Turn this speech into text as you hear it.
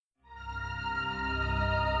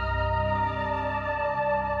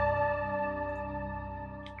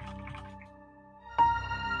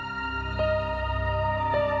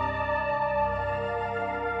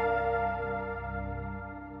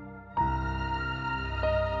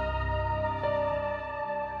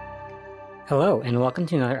Hello, and welcome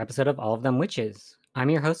to another episode of All of Them Witches. I'm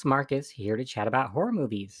your host, Marcus, here to chat about horror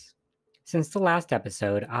movies. Since the last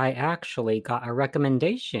episode, I actually got a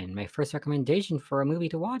recommendation, my first recommendation for a movie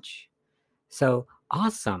to watch. So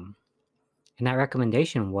awesome. And that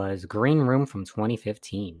recommendation was Green Room from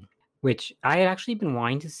 2015, which I had actually been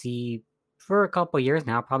wanting to see for a couple years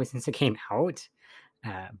now, probably since it came out.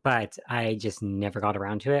 But I just never got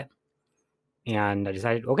around to it. And I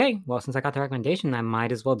decided, okay, well, since I got the recommendation, I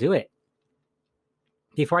might as well do it.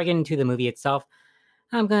 Before I get into the movie itself,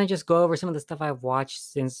 I'm going to just go over some of the stuff I've watched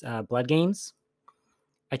since Blood Games.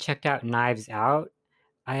 I checked out Knives Out.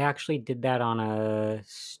 I actually did that on a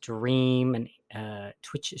stream, an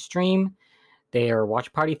Twitch stream, their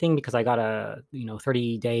watch party thing, because I got a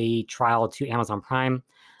 30-day trial to Amazon Prime.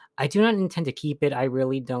 I do not intend to keep it. I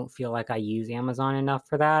really don't feel like I use Amazon enough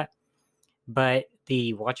for that. But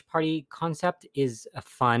the watch party concept is a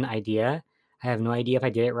fun idea. I have no idea if I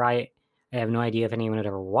did it right. I have no idea if anyone would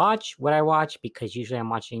ever watch what I watch, because usually I'm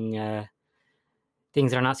watching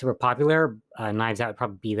things that are not super popular. Knives Out would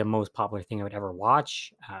probably be the most popular thing I would ever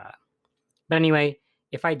watch. But anyway,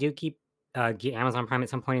 if I do get Amazon Prime at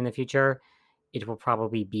some point in the future, it will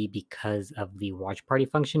probably be because of the watch party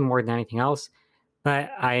function more than anything else.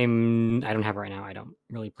 But I don't have it right now. I don't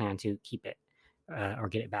really plan to keep it or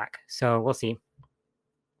get it back. So we'll see.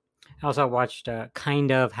 I also watched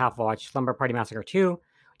half watched Slumber Party Massacre 2,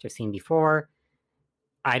 which I've seen before.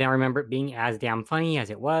 I don't remember it being as damn funny as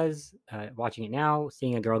it was. Watching it now,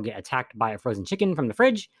 seeing a girl get attacked by a frozen chicken from the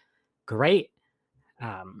fridge, great.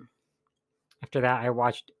 Um, After that, I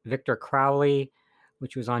watched Victor Crowley,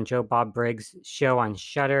 which was on Joe Bob Briggs' show on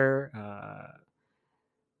Shudder.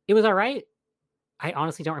 It was all right. I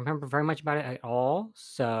honestly don't remember very much about it at all,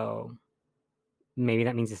 so maybe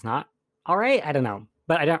that means it's not all right. I don't know,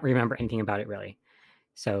 but I don't remember anything about it really.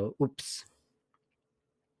 So, oops.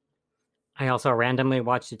 I also randomly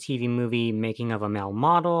watched a TV movie, Making of a Male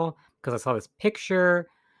Model, because I saw this picture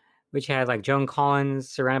which had like Joan Collins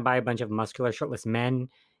surrounded by a bunch of muscular, shirtless men.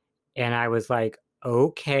 And I was like,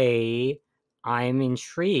 okay, I'm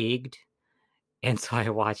intrigued. And so I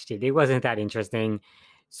watched it. It wasn't that interesting.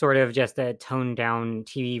 Sort of just a toned down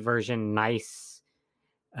TV version, nice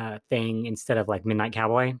thing instead of like Midnight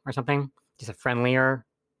Cowboy or something. Just a friendlier,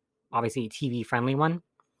 obviously TV friendly one.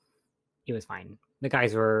 It was fine. The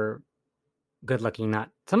guys were good looking.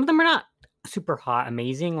 Not some of them are not super hot,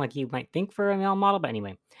 amazing like you might think for a male model, but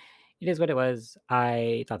anyway, it is what it was.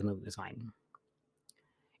 I thought the movie was fine.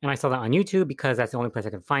 And I saw that on YouTube because that's the only place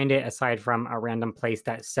I could find it, aside from a random place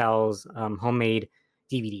that sells homemade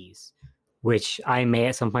DVDs, which I may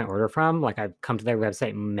at some point order from. Like I've come to their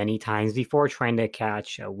website many times before trying to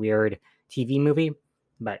catch a weird TV movie,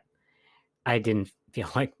 but I didn't feel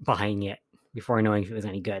like buying it before knowing if it was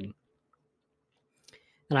any good.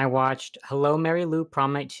 And I watched Hello, Mary Lou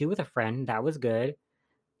Prom Night 2 with a friend. That was good.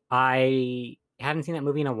 I haven't seen that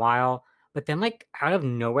movie in a while, but then like out of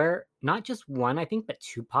nowhere, not just one, I think, but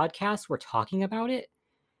two podcasts were talking about it.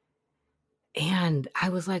 And I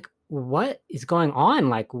was like, what is going on?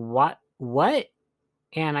 Like what?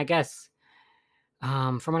 And I guess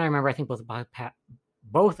from what I remember, I think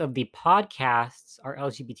both of the podcasts are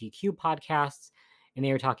LGBTQ podcasts, and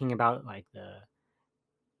they were talking about like the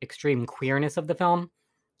extreme queerness of the film.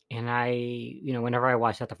 And whenever I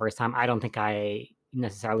watched that the first time, I don't think I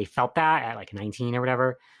necessarily felt that at like 19 or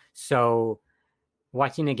whatever. So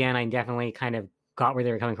watching again, I definitely kind of got where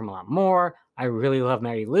they were coming from a lot more. I really love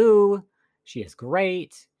Mary Lou. She is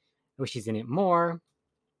great. I wish she's in it more.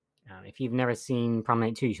 If you've never seen Prom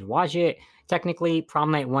Night 2, you should watch it. Technically,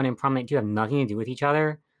 Prom Night 1 and Prom Night 2 have nothing to do with each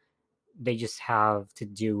other. They just have to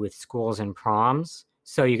do with schools and proms.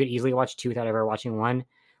 So you could easily watch 2 without ever watching 1.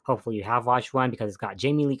 Hopefully you have watched 1 because it's got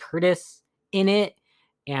Jamie Lee Curtis in it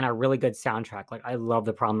and a really good soundtrack. Like I love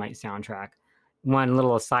the Prom Night soundtrack. One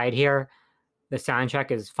little aside here, the soundtrack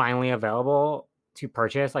is finally available to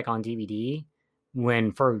purchase like on DVD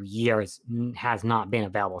when for years has not been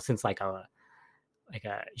available since like a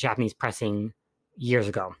Japanese pressing years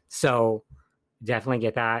ago. So definitely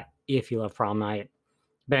get that if you love Prom Night.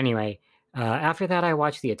 But anyway, after that I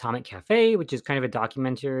watched The Atomic Cafe, which is kind of a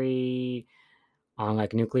documentary on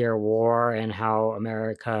like nuclear war and how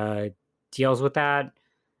America deals with that,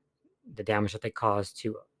 the damage that they cause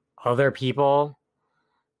to other people,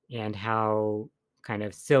 and how kind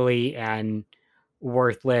of silly and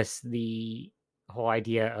worthless the whole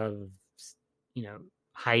idea of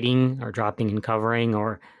hiding or dropping and covering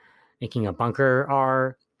or making a bunker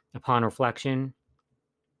are upon reflection.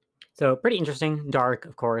 So pretty interesting, dark,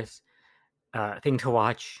 of course, thing to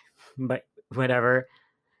watch, but whatever.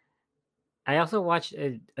 I also watched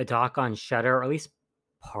a doc on Shudder, or at least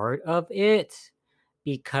part of it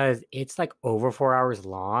because it's like over 4 hours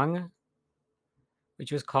long,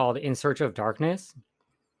 which was called In Search of Darkness.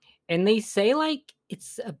 And they say like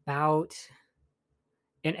it's about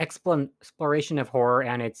an exploration of horror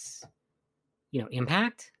and its,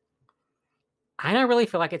 impact. I don't really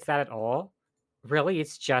feel like it's that at all. Really,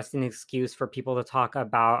 it's just an excuse for people to talk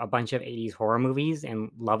about a bunch of 80s horror movies and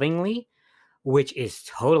lovingly, which is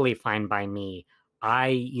totally fine by me.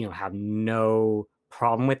 I, have no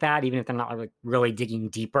problem with that, even if they're not like really digging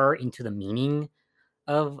deeper into the meaning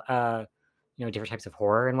of different types of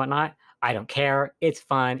horror and whatnot. I don't care. It's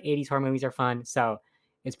fun. 80s horror movies are fun. So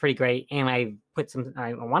it's pretty great. And I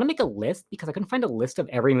want to make a list because I couldn't find a list of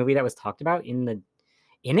every movie that was talked about in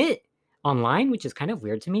it online, which is kind of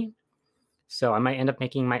weird to me. So I might end up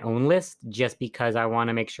making my own list just because I want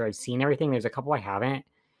to make sure I've seen everything. There's a couple I haven't.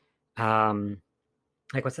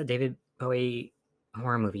 Like what's that David Bowie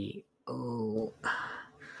horror movie? Oh,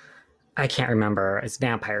 I can't remember. It's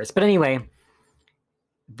vampires. But anyway,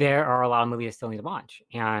 there are a lot of movies I still need to watch,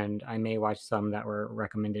 and I may watch some that were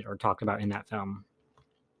recommended or talked about in that film.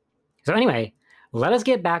 So anyway, let us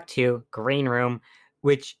get back to Green Room,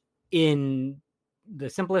 which in the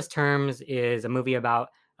simplest terms is a movie about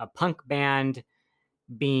a punk band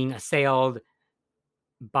being assailed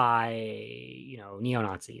by,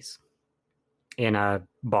 neo-Nazis in a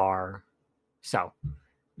bar. So,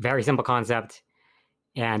 very simple concept.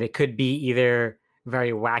 And it could be either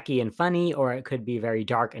very wacky and funny, or it could be very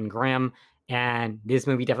dark and grim. And this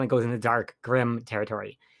movie definitely goes into dark, grim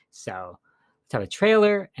territory. So, let's have a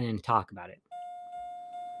trailer and then talk about it.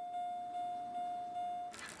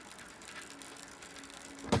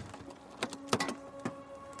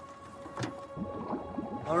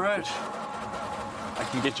 All right. I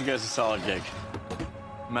can get you guys a solid gig.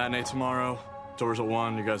 Matinee tomorrow, doors at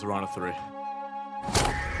 1, you guys are on at 3.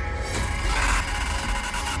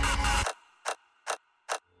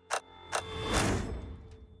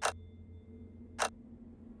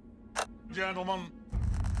 Gentlemen.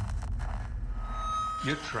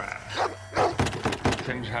 You're trapped.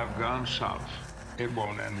 Things have gone south. It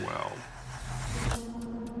won't end well.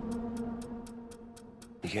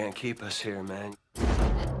 You can't keep us here, man.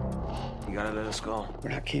 You gotta let us go.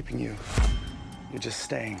 We're not keeping you. You're just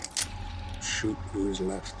staying. Shoot who is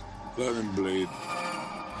left. Let him bleed.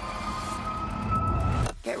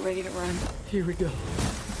 Get ready to run. Here we go.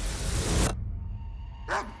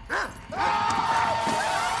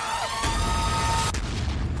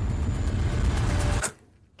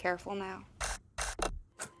 Careful now.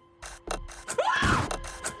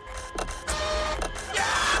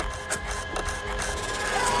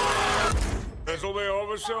 This will be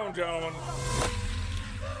over soon, gentlemen.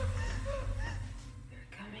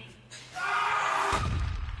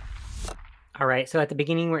 All right, so at the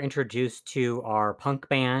beginning, we're introduced to our punk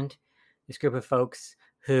band, this group of folks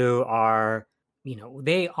who are,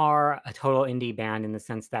 they are a total indie band in the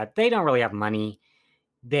sense that they don't really have money.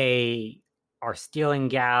 They are stealing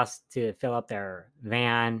gas to fill up their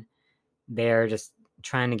van. They're just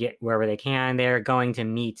trying to get wherever they can. They're going to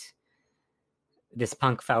meet this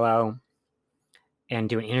punk fellow and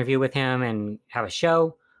do an interview with him and have a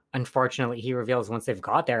show. Unfortunately, he reveals once they've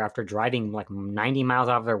got there after driving like 90 miles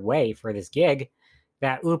out of their way for this gig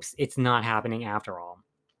that, oops, it's not happening after all.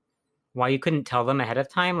 Why you couldn't tell them ahead of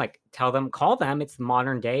time, like call them, it's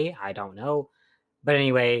modern day, I don't know. But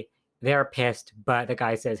anyway, they're pissed, but the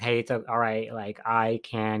guy says, hey, it's all right, like I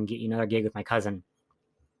can get you another gig with my cousin.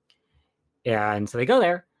 And so they go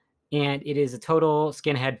there, and it is a total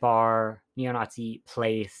skinhead bar, neo-Nazi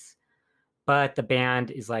place. But the band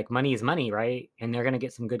is like, money is money, right? And they're going to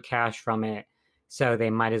get some good cash from it. So they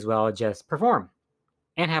might as well just perform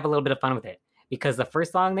and have a little bit of fun with it. Because the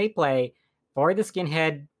first song they play for the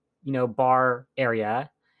skinhead, bar area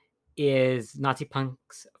is Nazi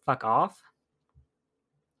Punk's Fuck Off.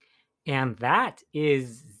 And that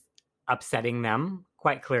is upsetting them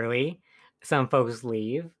quite clearly. Some folks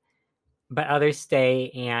leave, but others stay.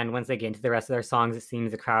 And once they get into the rest of their songs, it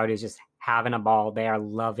seems the crowd is just having a ball. They are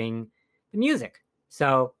loving the music.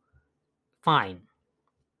 So, fine.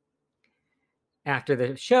 After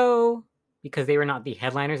the show, because they were not the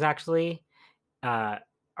headliners actually, our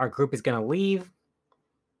group is going to leave.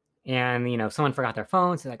 And, someone forgot their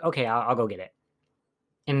phone. So, like, okay, I'll go get it.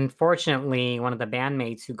 And unfortunately, one of the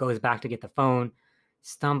bandmates who goes back to get the phone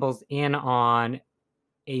stumbles in on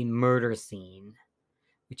a murder scene,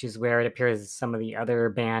 which is where it appears some of the other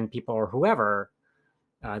band people or whoever,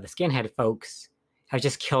 the skinhead folks, have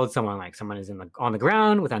just killed someone. Like someone is on the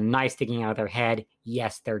ground with a knife sticking out of their head.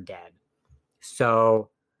 Yes, they're dead.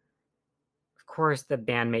 So, of course, the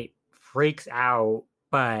bandmate freaks out,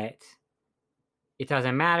 but it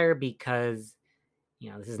doesn't matter because,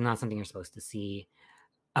 this is not something you're supposed to see.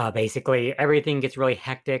 Basically, everything gets really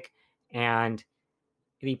hectic, and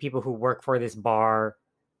the people who work for this bar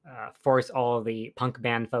force all of the punk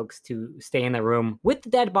band folks to stay in the room with the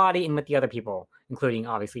dead body and with the other people, including,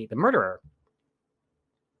 obviously, the murderer.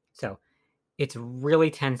 So it's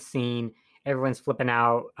really tense scene. Everyone's flipping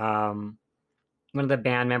out. One of the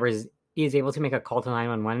band members is able to make a call to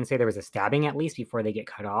 911 and say there was a stabbing at least before they get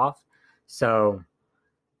cut off. So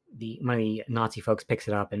one of the Nazi folks picks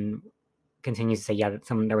it up and continues to say, yeah,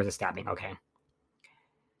 there was a stabbing. Okay.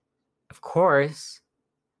 Of course,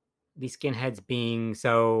 the skinheads being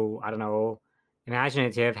so, I don't know,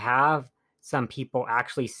 imaginative, have some people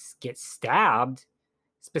actually get stabbed,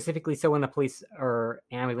 specifically so when the police or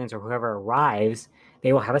ambulance or whoever arrives,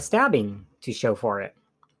 they will have a stabbing to show for it,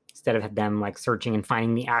 instead of them like searching and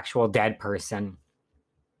finding the actual dead person.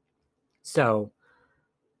 So,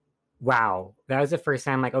 wow, that was the first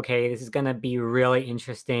time like, okay, this is going to be really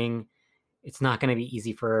interesting. It's not going to be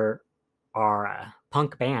easy for our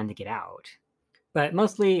punk band to get out. But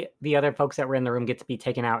mostly the other folks that were in the room get to be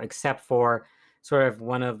taken out, except for sort of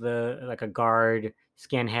one of the, like a guard,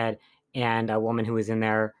 skinhead, and a woman who was in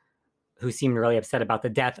there who seemed really upset about the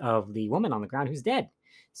death of the woman on the ground who's dead.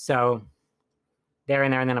 So they're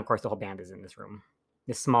in there, and then of course the whole band is in this room.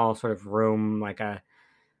 This small sort of room, like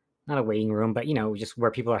not a waiting room, but just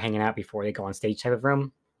where people are hanging out before they go on stage type of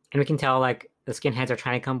room. And we can tell like the skinheads are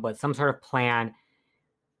trying to come up with some sort of plan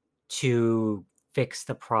to fix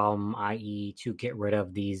the problem, i.e. to get rid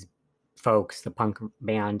of these folks, the punk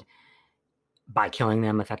band, by killing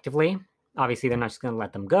them effectively. Obviously, they're not just going to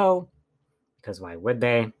let them go, because why would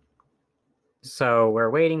they? So we're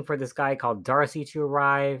waiting for this guy called Darcy to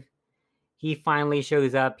arrive. He finally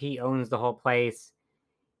shows up. He owns the whole place.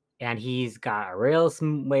 And he's got a real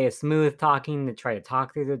way of smooth talking to try to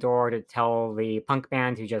talk through the door to tell the punk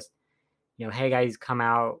band to just, hey guys, come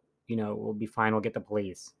out. We'll be fine. We'll get the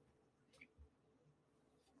police.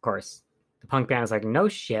 Of course, the punk band is like, no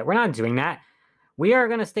shit, we're not doing that. We are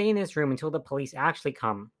going to stay in this room until the police actually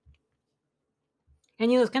come. And,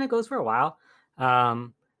 this kind of goes for a while.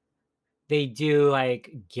 They do,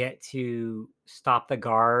 get to stop the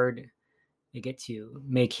guard. They get to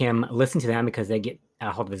make him listen to them because they get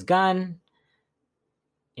a hold of his gun.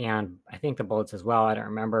 And I think the bullets as well. I don't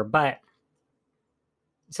remember. But,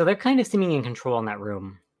 so they're kind of seeming in control in that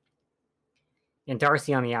room. And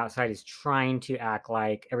Darcy on the outside is trying to act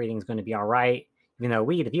like everything's going to be all right, even though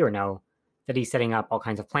we, the viewer, know that he's setting up all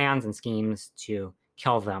kinds of plans and schemes to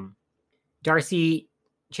kill them. Darcy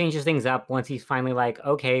changes things up once he's finally like,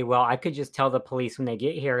 okay, well, I could just tell the police when they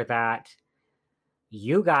get here that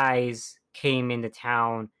you guys came into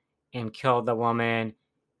town and killed the woman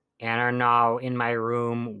and are now in my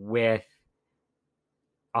room with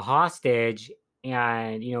a hostage,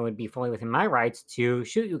 and, it'd be fully within my rights to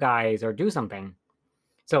shoot you guys or do something.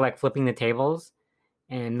 So, flipping the tables,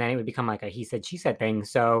 and then it would become like a he said, she said thing.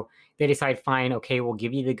 So they decide, fine, okay, we'll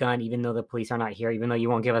give you the gun, even though the police are not here, even though you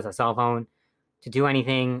won't give us a cell phone to do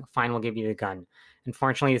anything, fine, we'll give you the gun.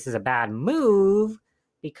 Unfortunately, this is a bad move,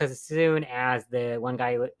 because as soon as the one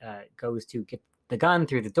guy goes to get the gun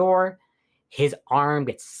through the door, his arm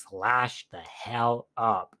gets slashed the hell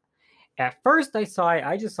up. At first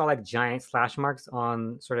I just saw giant slash marks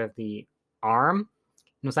on sort of the arm. And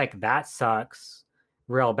it was like, that sucks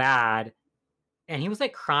real bad. And he was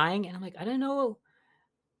crying, and I'm like, I don't know.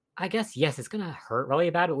 I guess, yes, it's going to hurt really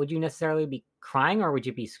bad, but would you necessarily be crying, or would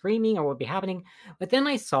you be screaming, or what would be happening? But then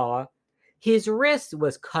I saw his wrist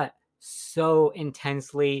was cut so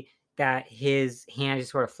intensely that his hand is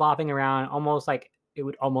sort of flopping around, almost like it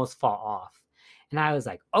would almost fall off. And I was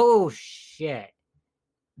like, oh shit.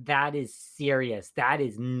 That is serious. That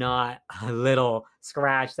is not a little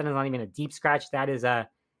scratch. That is not even a deep scratch. That is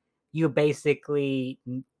you basically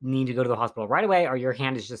need to go to the hospital right away, or your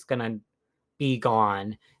hand is just going to be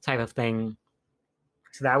gone type of thing.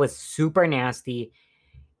 So that was super nasty.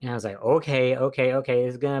 And I was like, okay.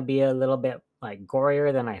 This is going to be a little bit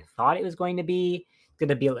gorier than I thought it was going to be. It's going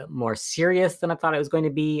to be a little more serious than I thought it was going to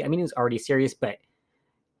be. I mean, it was already serious, but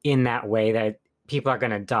in that way that people are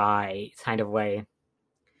going to die kind of way.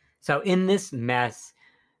 So in this mess,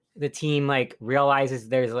 the team realizes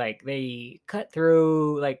there's they cut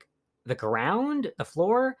through the ground, the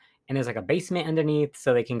floor, and there's a basement underneath,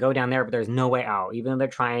 so they can go down there, but there's no way out. Even though they're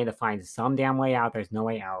trying to find some damn way out, there's no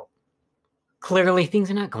way out. Clearly,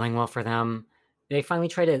 things are not going well for them. They finally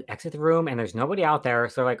try to exit the room, and there's nobody out there,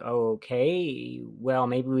 so they're okay, well,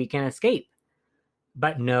 maybe we can escape.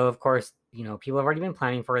 But no, of course, people have already been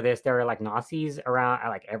planning for this. There are Nazis around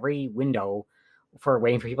at every window for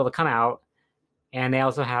waiting for people to come out. And they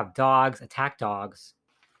also have dogs, attack dogs.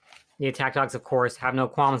 The attack dogs, of course, have no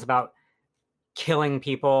qualms about killing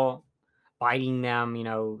people, biting them,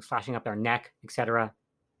 slashing up their neck, etc.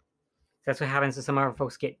 That's what happens when some of our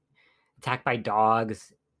folks get attacked by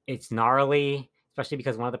dogs. It's gnarly, especially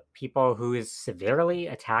because one of the people who is severely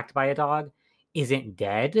attacked by a dog isn't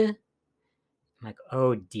dead. I'm like,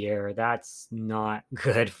 oh dear, that's not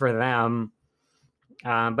good for them.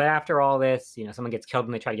 But after all this, someone gets killed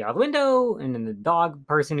and they try to get out the window, and then the dog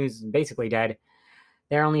person who's basically dead.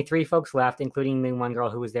 There are only 3 folks left, including the one girl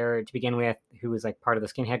who was there to begin with, who was like part of the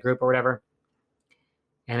skinhead group or whatever.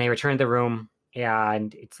 And they return to the room,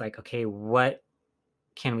 and it's like, okay, what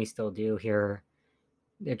can we still do here?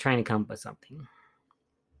 They're trying to come up with something.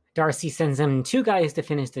 Darcy sends them 2 guys to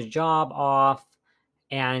finish the job off,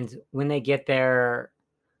 and when they get there,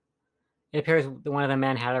 it appears one of the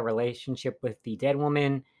men had a relationship with the dead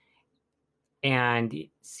woman, and it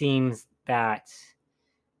seems that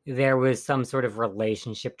there was some sort of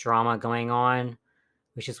relationship drama going on,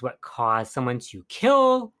 which is what caused someone to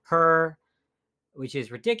kill her, which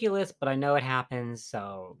is ridiculous, but I know it happens,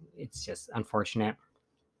 so it's just unfortunate.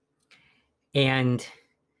 And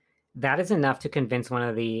that is enough to convince one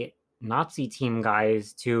of the Nazi team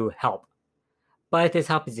guys to help. But this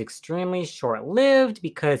help is extremely short-lived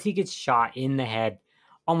because he gets shot in the head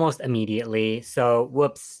almost immediately. So,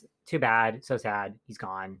 whoops, too bad, so sad, he's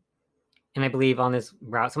gone. And I believe on this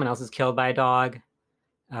route, someone else is killed by a dog.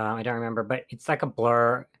 I don't remember, but it's like a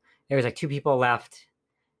blur. There's like 2 people left.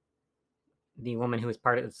 The woman who was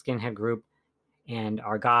part of the skinhead group and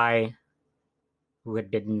our guy who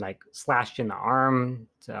had been like slashed in the arm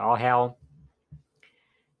to all hell.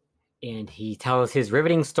 And he tells his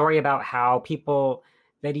riveting story about how people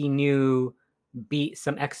that he knew beat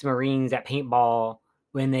some ex-Marines at paintball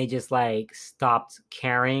when they just like stopped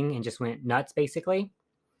caring and just went nuts, basically.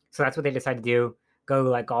 So that's what they decided to do, go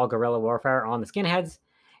like all guerrilla warfare on the skinheads.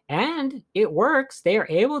 And it works. They are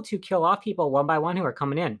able to kill off people one by one who are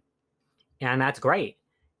coming in. And that's great.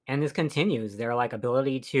 And this continues. Their like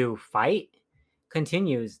ability to fight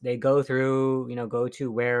continues. They go through, go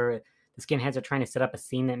to where the skinheads are trying to set up a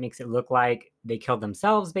scene that makes it look like they killed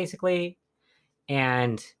themselves, basically.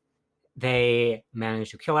 And they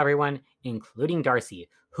manage to kill everyone, including Darcy,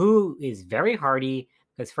 who is very hardy,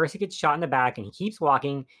 because first he gets shot in the back and he keeps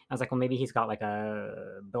walking. I was like, well, maybe he's got like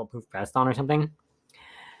a bulletproof vest on or something.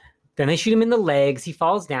 Then they shoot him in the legs. He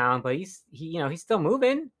falls down, but he's still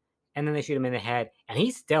moving. And then they shoot him in the head, and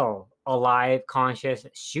he's still alive, conscious,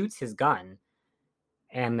 shoots his gun,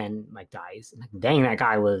 and then like dies. Like, dang, that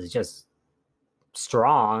guy was just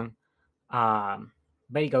strong. But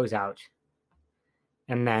he goes out.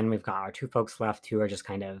 And then we've got our 2 folks left who are just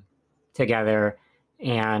kind of together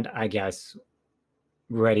and I guess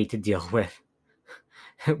ready to deal with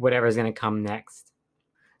whatever's going to come next.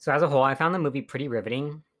 So as a whole, I found the movie pretty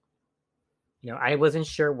riveting. I wasn't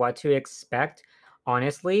sure what to expect.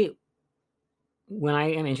 Honestly, when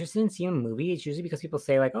I am interested in seeing a movie, it's usually because people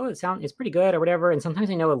say like, oh, it's pretty good or whatever. And sometimes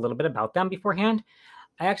I know a little bit about them beforehand.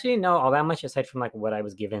 I actually didn't know all that much aside from like what I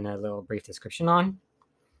was given a little brief description on.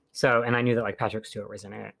 So, and I knew that like Patrick Stewart was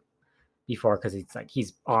in it before because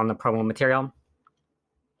he's on the promo material.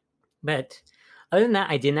 But other than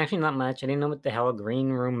that, I didn't actually know that much. I didn't know what the hell a green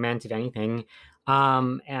room meant, if anything.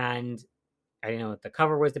 And I didn't know what the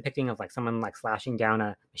cover was depicting of like someone like slashing down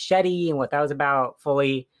a machete and what that was about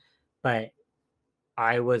fully. But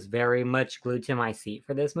I was very much glued to my seat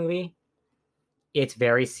for this movie. It's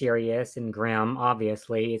very serious and grim,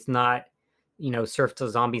 obviously. It's not, Surf Till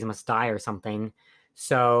Zombies Must Die or something.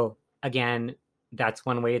 So, again, that's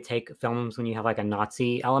one way to take films when you have like a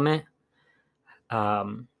Nazi element.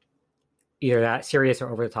 Either that serious or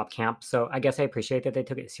over-the-top camp. So I guess I appreciate that they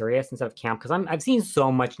took it serious instead of camp, because I've seen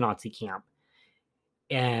so much Nazi camp.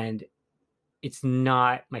 And it's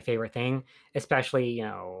not my favorite thing, especially,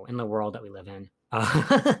 in the world that we live in.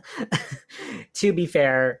 To be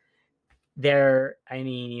fair,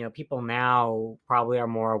 people now probably are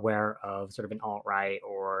more aware of sort of an alt-right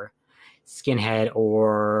or skinhead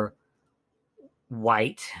or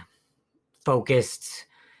white focused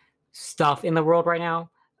stuff in the world right now.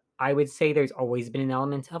 I would say there's always been an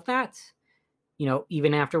element of that.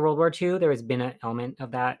 Even after World War II, there has been an element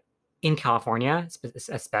of that in California,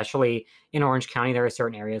 especially in Orange County. There are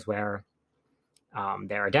certain areas where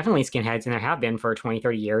there are definitely skinheads, and there have been for 20,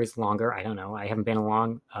 30 years, longer. I don't know. I haven't been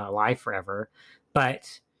alive forever, but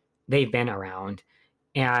they've been around.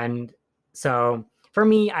 And so for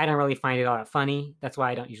me, I don't really find it all that funny. That's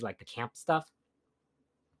why I don't usually like the camp stuff.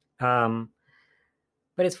 But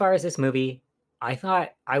as far as this movie, I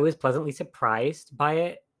thought I was pleasantly surprised by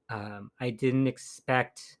it. I didn't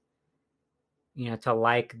expect to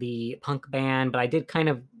like the punk band, but I did kind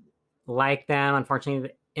of like them,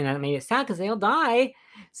 unfortunately, and that made it sad because they all die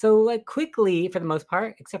so like quickly for the most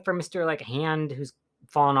part, except for Mr. like Hand, who's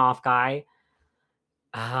fallen off guy.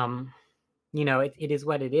 It is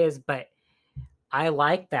what it is, but I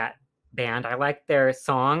like that band. I like their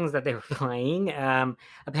songs that they were playing.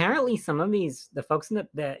 Apparently, some of the folks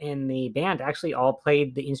in the band actually all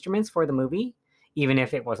played the instruments for the movie, even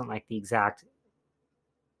if it wasn't like the exact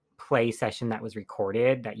play session that was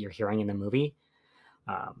recorded that you're hearing in the movie.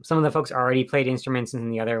 Some of the folks already played instruments,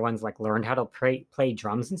 and the other ones like learned how to play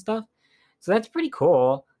drums and stuff. So that's pretty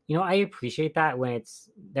cool. I appreciate that when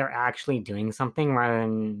they're actually doing something rather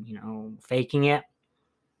than faking it.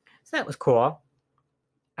 So that was cool.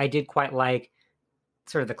 I did quite like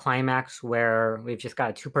sort of the climax where we've just got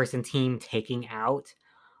a 2-person team taking out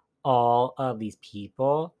all of these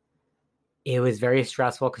people. It was very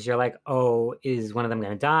stressful because you're like, oh, is one of them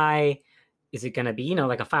going to die? Is it going to be,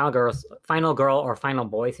 like a final girl or final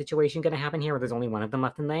boy situation going to happen here where there's only one of them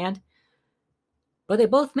left in the end? But they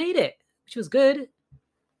both made it, which was good.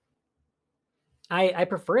 I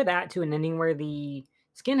prefer that to an ending where the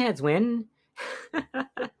skinheads win. But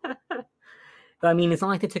I mean, it's not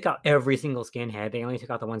like they took out every single skinhead. They only took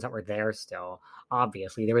out the ones that were there still.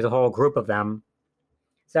 Obviously, there was a whole group of them.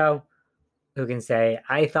 So, who can say?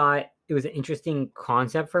 I thought it was an interesting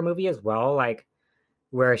concept for a movie as well, like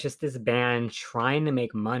where it's just this band trying to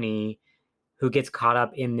make money who gets caught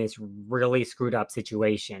up in this really screwed up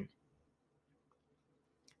situation.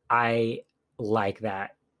 I like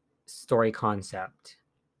that story concept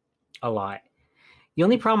a lot. The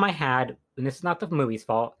only problem I had, and this is not the movie's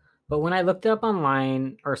fault, but when I looked it up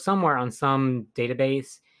online or somewhere on some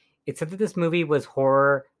database, it said that this movie was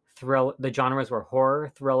horror, thriller. The genres were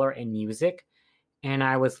horror, thriller, and music. And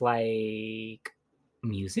I was like,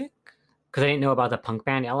 music? Because I didn't know about the punk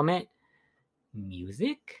band element.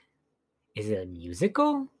 Music? Is it a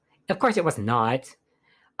musical? Of course it was not.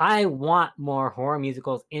 I want more horror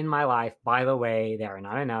musicals in my life. By the way, there are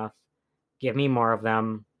not enough. Give me more of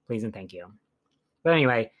them, please and thank you. But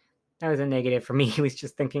anyway, that was a negative for me. I was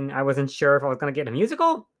just thinking I wasn't sure if I was going to get a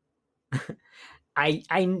musical.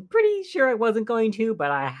 I'm pretty sure I wasn't going to, but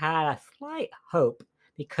I had a slight hope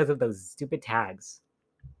because of those stupid tags.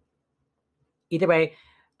 Either way,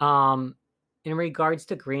 in regards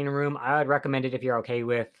to Green Room, I would recommend it if you're okay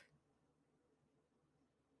with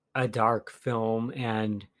a dark film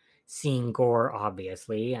and seeing gore,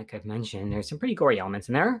 obviously. Like I've mentioned, there's some pretty gory elements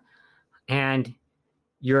in there. And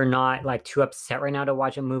you're not like too upset right now to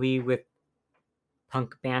watch a movie with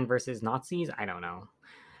punk band versus Nazis. I don't know.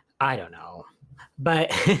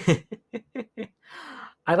 But I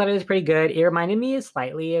thought it was pretty good. It reminded me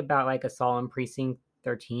slightly about like Assault on Precinct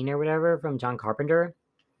 13 or whatever from John Carpenter.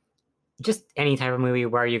 Just any type of movie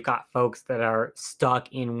where you've got folks that are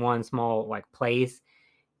stuck in one small like place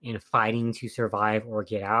and fighting to survive or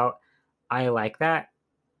get out. I like that,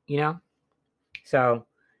 So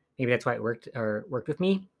maybe that's why it worked with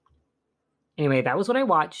me. Anyway, that was what I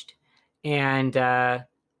watched. And I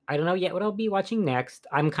don't know yet what I'll be watching next.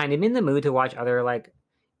 I'm kind of in the mood to watch other like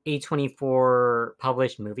A24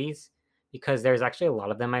 published movies because there's actually a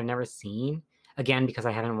lot of them I've never seen. Again, because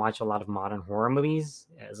I haven't watched a lot of modern horror movies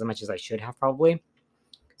as much as I should have probably.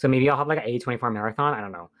 So maybe I'll have like an A24 marathon. I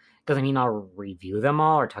don't know. Doesn't mean I'll review them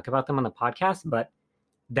all or talk about them on the podcast, but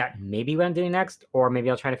that may be what I'm doing next. Or maybe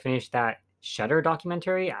I'll try to finish that Shudder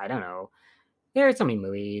documentary. I don't know. There's so many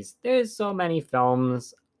movies. There's so many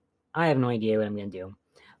films. I have no idea what I'm going to do.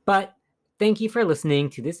 But thank you for listening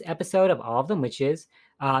to this episode of All of Them Witches.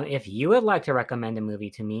 If you would like to recommend a movie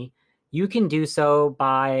to me, you can do so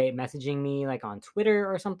by messaging me like on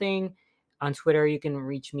Twitter or something. On Twitter, you can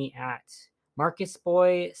reach me at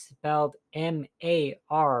MarcusBoi, spelled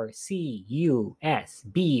MarcusBoi.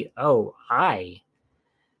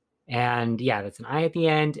 And yeah, that's an I at the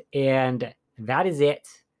end. And that is it.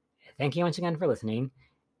 Thank you once again for listening.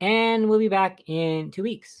 And we'll be back in 2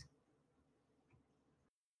 weeks.